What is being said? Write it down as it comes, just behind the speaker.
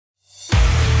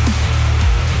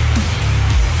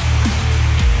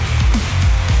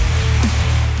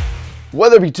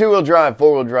Whether it be two-wheel drive,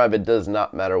 four-wheel drive, it does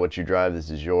not matter what you drive.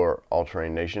 This is your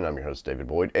All-Terrain Nation. I'm your host, David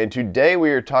Boyd. And today we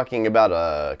are talking about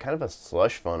a kind of a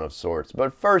slush fund of sorts.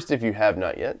 But first, if you have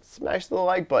not yet, smash the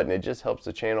like button. It just helps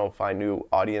the channel find new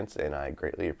audience, and I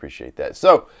greatly appreciate that.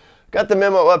 So, got the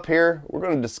memo up here. We're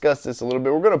going to discuss this a little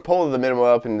bit. We're going to pull the memo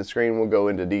up in the screen. We'll go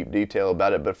into deep detail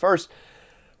about it. But first,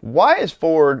 why is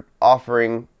Ford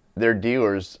offering their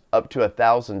dealers up to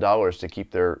 $1,000 to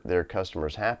keep their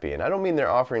customers happy? And I don't mean they're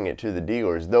offering it to the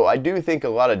dealers, though I do think a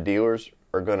lot of dealers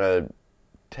are going to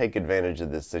take advantage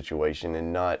of this situation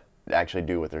and not actually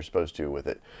do what they're supposed to with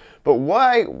it. But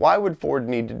why would Ford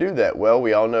need to do that? Well,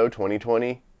 we all know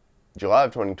 2020, July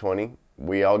of 2020,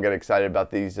 we all get excited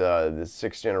about these the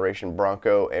 6th generation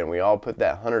Bronco, and we all put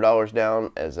that $100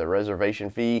 down as a reservation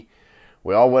fee.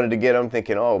 We all wanted to get them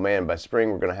thinking, oh man, by spring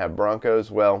we're going to have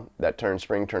Broncos. Well, that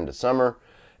spring turned to summer.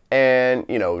 And,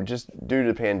 you know, just due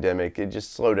to the pandemic, it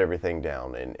just slowed everything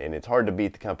down. And it's hard to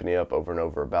beat the company up over and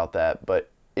over about that, but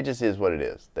it just is what it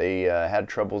is. They had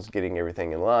troubles getting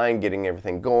everything in line, getting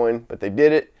everything going, but they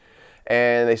did it.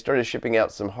 And they started shipping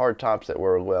out some hard tops that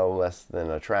were, well, less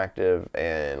than attractive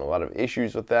and a lot of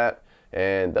issues with that.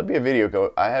 And there'll be a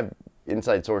video. I have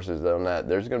inside sources on that.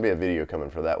 There's going to be a video coming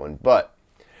for that one. But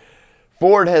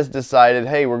Ford has decided,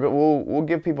 hey, we'll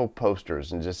give people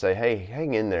posters and just say, hey,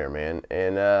 hang in there, man.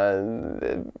 And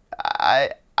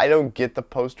I don't get the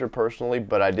poster personally,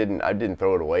 but I didn't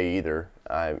throw it away either.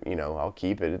 I'll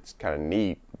keep it. It's kind of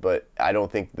neat, but I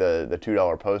don't think the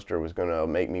 $2 poster was going to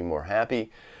make me more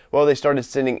happy. Well, they started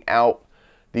sending out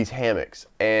these hammocks,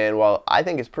 and while I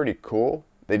think it's pretty cool,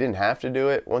 they didn't have to do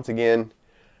it. Once again,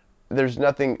 there's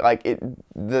nothing like it.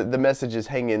 The message is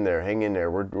hang in there, hang in there.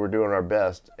 We're doing our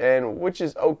best, and which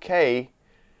is okay.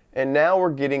 And now we're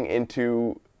getting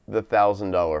into the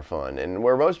 $1,000 fund, and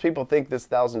where most people think this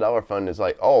 $1,000 fund is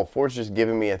like, oh, Ford's just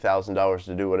giving me $1,000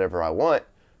 to do whatever I want.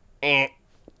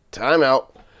 Time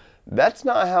out. That's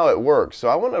not how it works. So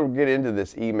I want to get into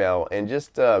this email and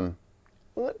just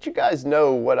let you guys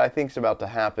know what I think's about to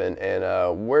happen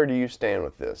and where do you stand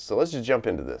with this. So let's just jump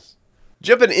into this.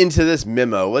 Jumping into this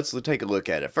memo, let's take a look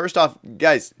at it. First off,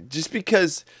 guys, just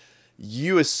because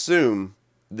you assume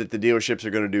that the dealerships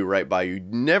are going to do right by you,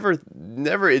 never,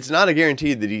 it's not a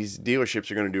guarantee that these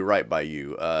dealerships are going to do right by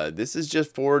you. This is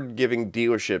just Ford giving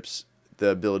dealerships the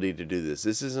ability to do this.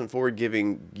 This isn't Ford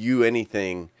giving you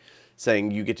anything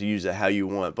saying you get to use it how you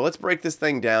want. But let's break this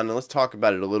thing down and let's talk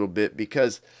about it a little bit,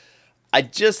 because I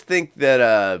just think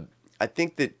that,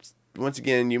 once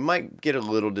again, you might get a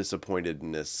little disappointed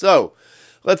in this. So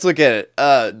let's look at it.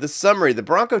 The summary: the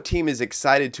Bronco team is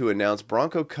excited to announce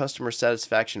Bronco customer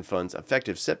satisfaction funds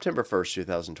effective September 1st,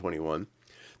 2021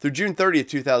 through June 30th,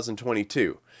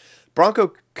 2022.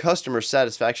 Bronco customer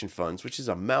satisfaction funds, which is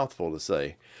a mouthful to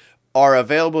say, are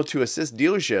available to assist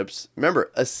dealerships.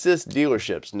 Remember, assist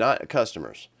dealerships, not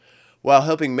customers, while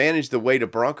helping manage the weight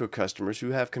of Bronco customers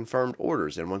who have confirmed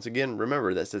orders. And once again,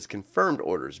 remember, that says confirmed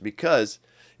orders, because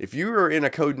if you are in a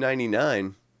code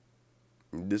 99,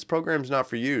 this program's not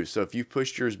for you. So if you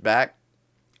pushed yours back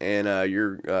and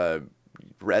you're,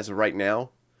 as of right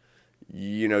now,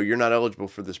 you're not eligible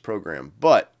for this program.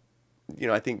 But,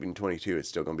 I think in 22, it's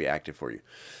still going to be active for you.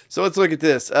 So let's look at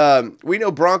this. We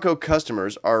know Bronco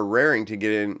customers are raring to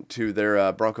get into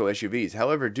their Bronco SUVs.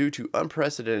 However, due to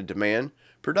unprecedented demand,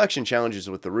 production challenges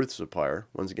with the roof supplier,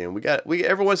 once again, we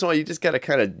every once in a while, you just got to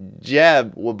kind of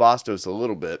jab Webasto's a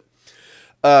little bit.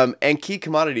 And key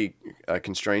commodity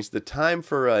constraints, the time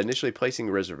for initially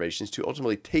placing reservations to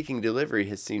ultimately taking delivery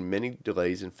has seen many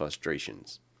delays and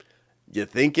frustrations. You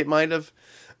think it might have?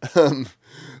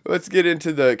 Let's get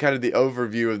into the kind of the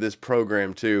overview of this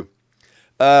program too.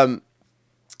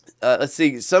 Let's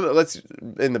see. Let's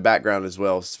in the background as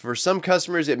well. For some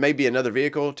customers, it may be another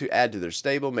vehicle to add to their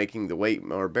stable, making the weight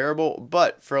more bearable.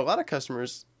 But for a lot of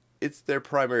customers, it's their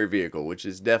primary vehicle, which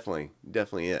is definitely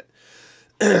it.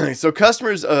 So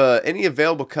customers, any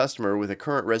available customer with a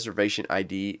current reservation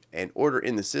ID and order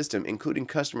in the system, including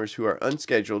customers who are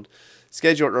unscheduled,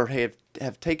 scheduled, or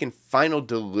have taken final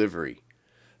delivery.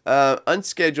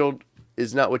 Unscheduled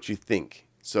is not what you think.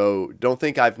 So don't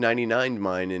think I've 99'd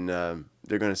mine and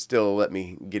they're going to still let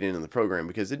me get in on the program,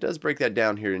 because it does break that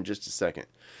down here in just a second.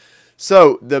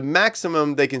 So the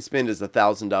maximum they can spend is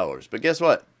 $1,000. But guess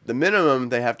what? The minimum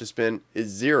they have to spend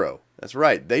is $0. That's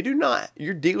right. They do not.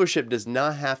 Your dealership does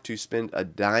not have to spend a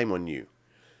dime on you.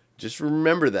 Just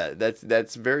remember that.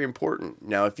 That's very important.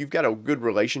 Now, if you've got a good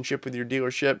relationship with your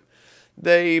dealership,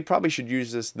 they probably should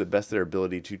use this to the best of their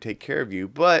ability to take care of you.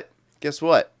 But guess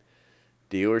what?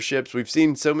 Dealerships, we've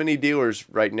seen so many dealers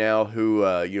right now who,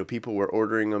 people were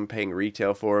ordering them, paying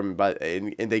retail for them,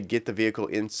 and they get the vehicle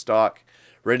in stock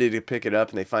ready to pick it up,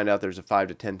 and they find out there's a $5,000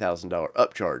 to $10,000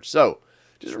 upcharge. So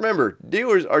just remember,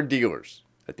 dealers are dealers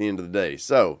at the end of the day.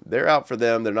 So they're out for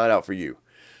them. They're not out for you.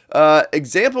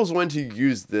 Examples when to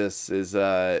use this is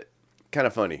kind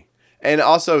of funny. And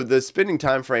also the spending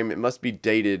time frame, it must be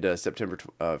dated September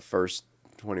 1st,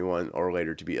 21 or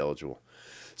later to be eligible.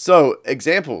 So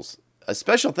examples, a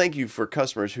special thank you for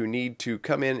customers who need to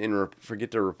come in and forget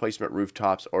their replacement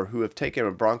rooftops, or who have taken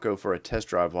a Bronco for a test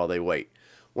drive while they wait.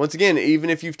 Once again,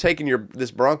 even if you've taken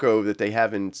this Bronco that they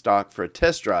have in stock for a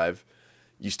test drive,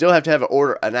 you still have to have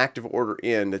an active order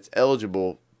in that's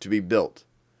eligible to be built.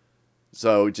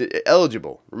 So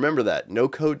eligible, remember that. No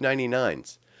code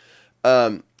 99s.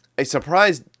 A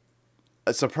surprise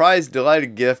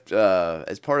delighted gift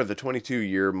as part of a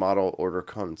 22-year model order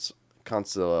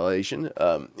consolation.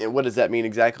 And what does that mean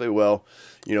exactly? Well,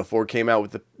 Ford came out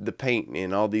with the paint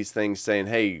and all these things saying,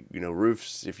 hey,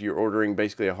 roofs, if you're ordering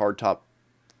basically a hardtop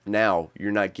now,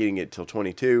 you're not getting it till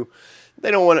 22.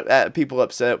 They don't want people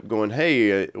upset going,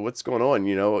 hey, what's going on?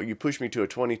 You push me to a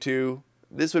 22.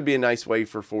 This would be a nice way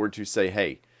for Ford to say,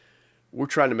 hey, we're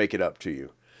trying to make it up to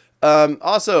you.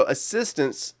 Also,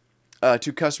 assistance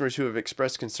to customers who have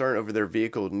expressed concern over their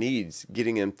vehicle needs,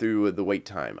 getting them through the wait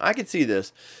time. I could see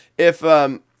this. If,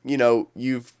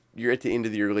 you're at the end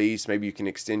of your lease, maybe you can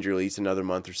extend your lease another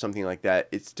month or something like that.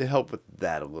 It's to help with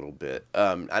that a little bit.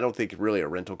 I don't think really a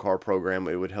rental car program,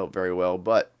 it would help very well,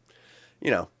 but,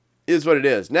 it is what it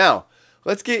is. Now,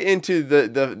 let's get into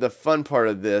the fun part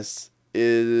of this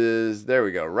there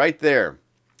we go, right there.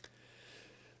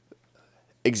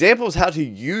 Examples how to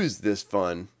use this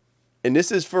fund. And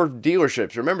this is for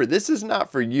dealerships. Remember, this is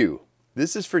not for you.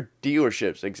 This is for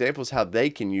dealerships. Examples how they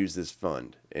can use this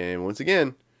fund. And once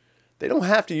again, they don't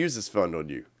have to use this fund on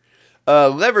you.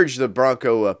 Leverage the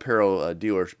Bronco apparel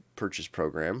dealer purchase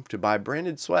program to buy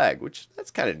branded swag, which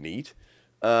that's kind of neat.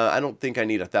 I don't think I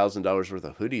need $1,000 worth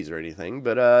of hoodies or anything,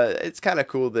 but it's kind of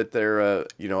cool that they're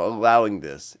allowing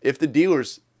this if the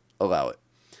dealers allow it.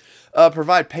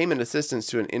 Provide payment assistance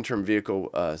to an interim vehicle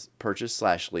purchase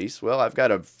 / lease. Well, I've got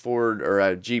a Ford or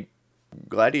a Jeep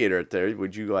Gladiator out there.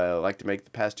 Would you like to make the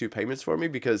past 2 payments for me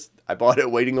because I bought it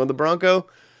waiting on the Bronco?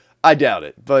 I doubt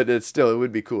it, but it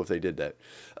would be cool if they did that.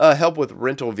 Help with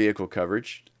rental vehicle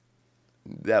coverage.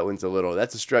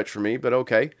 That's a stretch for me, but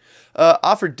okay.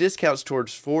 Offer discounts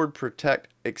towards Ford Protect,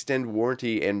 extend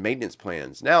warranty, and maintenance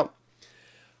plans. Now,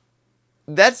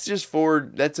 that's just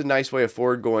Ford. That's a nice way of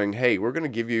Ford going, hey, we're going to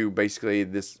give you basically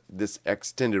this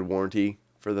extended warranty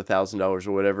for the $1,000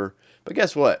 or whatever. But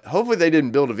guess what? Hopefully they didn't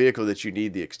build a vehicle that you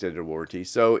need the extended warranty.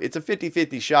 So it's a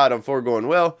 50-50 shot on Ford going,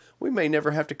 well, we may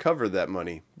never have to cover that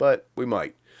money, but we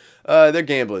might. They're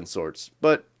gambling sorts.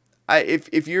 But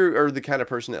if you are the kind of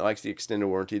person that likes the extended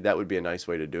warranty, that would be a nice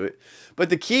way to do it. But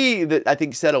the key that I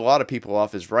think set a lot of people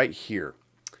off is right here.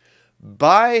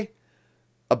 Buy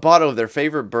a bottle of their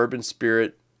favorite bourbon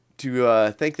spirit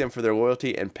to thank them for their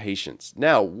loyalty and patience.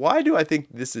 Now, why do I think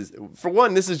this is? For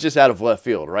one, this is just out of left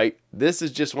field, right? This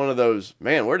is just one of those,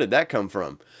 man, where did that come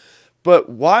from? But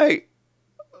why?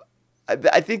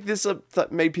 I think this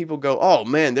made people go, oh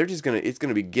man, it's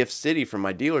gonna be gift city from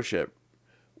my dealership.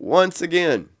 Once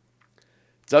again,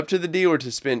 it's up to the dealer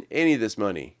to spend any of this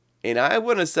money. And I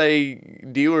want to say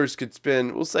dealers could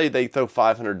spend, we'll say they throw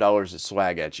 $500 of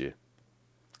swag at you.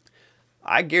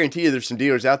 I guarantee you there's some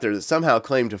dealers out there that somehow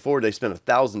claim to Ford they spent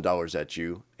 $1,000 at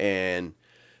you, and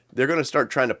they're going to start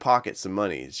trying to pocket some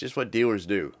money. It's just what dealers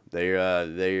do.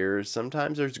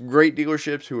 Sometimes there's great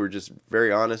dealerships who are just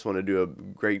very honest, want to do a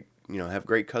great, have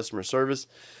great customer service,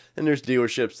 and there's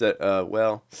dealerships that,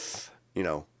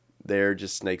 they're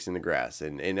just snakes in the grass,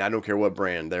 and I don't care what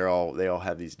brand, they all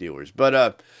have these dealers.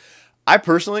 But I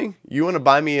personally, you want to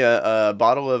buy me a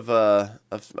bottle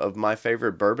of my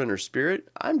favorite bourbon or spirit,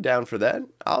 I'm down for that.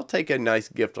 I'll take a nice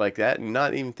gift like that and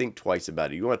not even think twice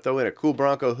about it. You want to throw in a cool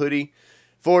Bronco hoodie?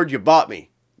 Ford, you bought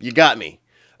me. You got me.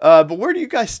 But where do you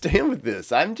guys stand with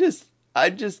this?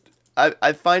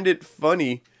 I find it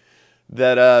funny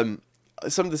that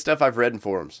some of the stuff I've read in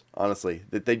forums, honestly,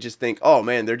 that they just think, oh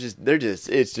man, it's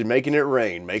just making it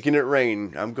rain.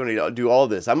 I'm going to do all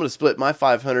this. I'm going to split my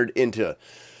 500 into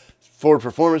Ford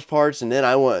performance parts, and then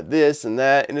I want this and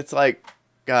that, and it's like,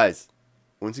 guys,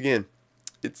 once again,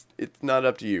 it's not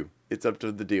up to you. It's up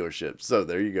to the dealership. So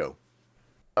there you go.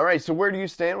 All right, so where do you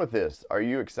stand with this? Are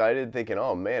you excited, thinking,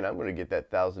 oh man, I'm going to get that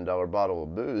 $1,000 bottle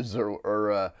of booze,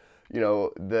 or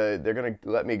they're going to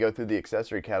let me go through the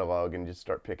accessory catalog and just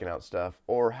start picking out stuff?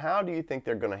 Or how do you think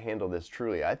they're going to handle this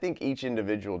truly? I think each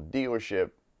individual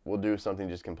dealership will do something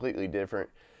just completely different.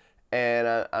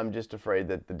 And I'm just afraid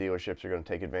that the dealerships are going to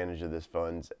take advantage of this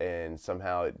funds and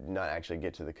somehow not actually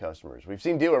get to the customers. We've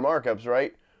seen dealer markups,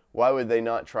 right? Why would they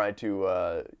not try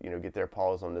to, get their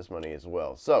paws on this money as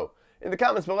well? So, in the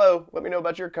comments below, let me know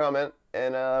about your comment,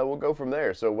 and we'll go from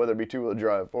there. So, whether it be two-wheel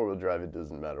drive, four-wheel drive, it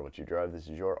doesn't matter what you drive. This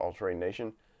is your All Terrain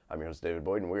Nation. I'm your host, David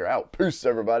Boyd, and we're out. Peace,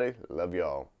 everybody. Love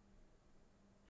y'all.